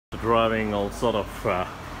driving all sort of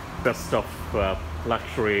best of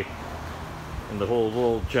luxury in the whole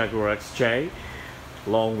world Jaguar XJ,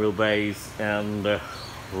 long wheelbase, and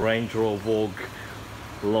Range Rover Vogue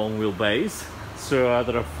long wheelbase. So I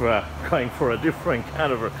thought of going for a different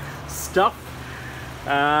kind of stuff,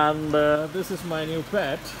 and this is my new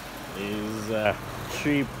pet. Is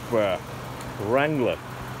cheap Wrangler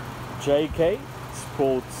JK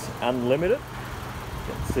Sports Unlimited.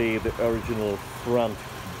 You can see the original front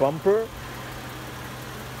bumper.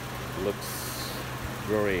 Looks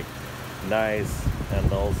very nice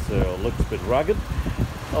and also looks a bit rugged.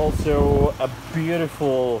 Also a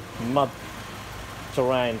beautiful mud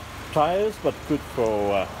terrain tires, but good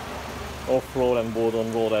for off-road and board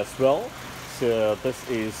on road as well. So this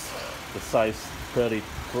is the size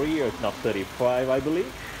 33 or if not 35, I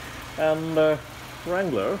believe. And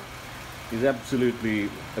Wrangler is absolutely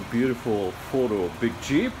a beautiful photo big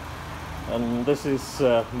Jeep, and this is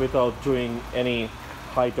without doing any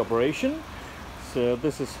height operation. So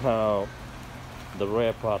this is how the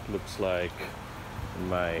rear part looks like in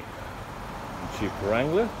my Jeep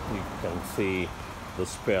Wrangler. You can see the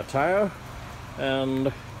spare tire,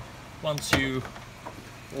 and once you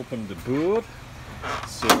open the boot,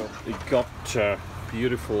 so it got a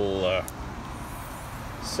beautiful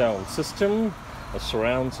sound system, a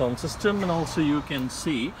surround sound system, and also you can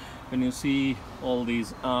see when you see all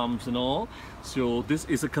these arms and all. So this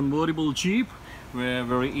is a convertible Jeep where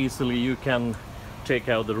very easily you can take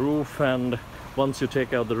out the roof, and once you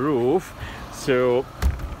take out the roof, so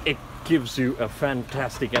it gives you a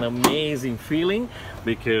fantastic and amazing feeling,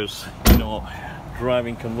 because you know,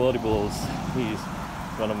 driving convertibles is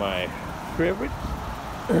one of my favorites.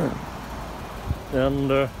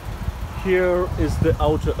 And here is the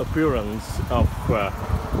outer appearance of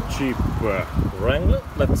Jeep Wrangler.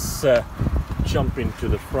 Let's jump into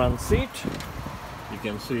the front seat. You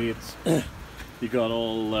can see it's you got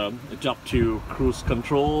all adaptive cruise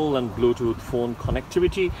control and Bluetooth phone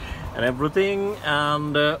connectivity and everything,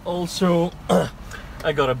 and also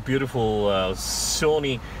I got a beautiful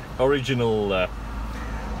Sony original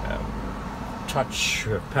touch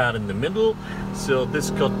pad in the middle. So this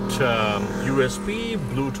got USB,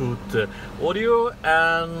 Bluetooth audio,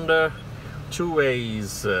 and two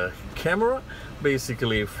ways camera,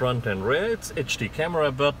 basically front and rear. It's HD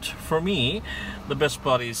camera, but for me the best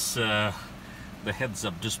part is the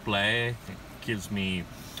heads-up display. It gives me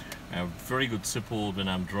a very good support when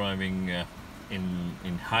I'm driving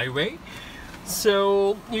in highway.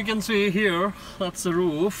 So you can see here, that's the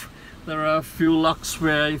roof. There are a few locks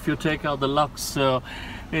where if you take out the locks, so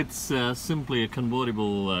it's simply a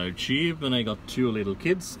convertible Jeep, and I got two little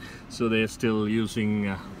kids, so they're still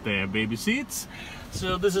using their baby seats.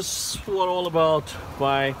 So this is what all about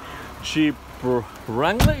my Jeep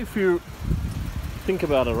Wrangler. If you think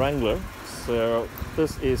about a Wrangler, so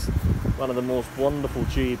this is one of the most wonderful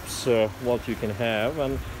Jeeps what you can have,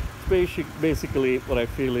 and basically what I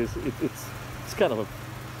feel is it's kind of a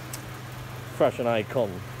fashion icon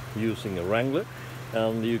using a Wrangler,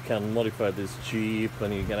 and you can modify this Jeep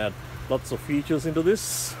and you can add lots of features into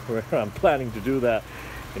this, where I'm planning to do that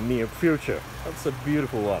in near future. That's a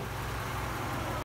beautiful one.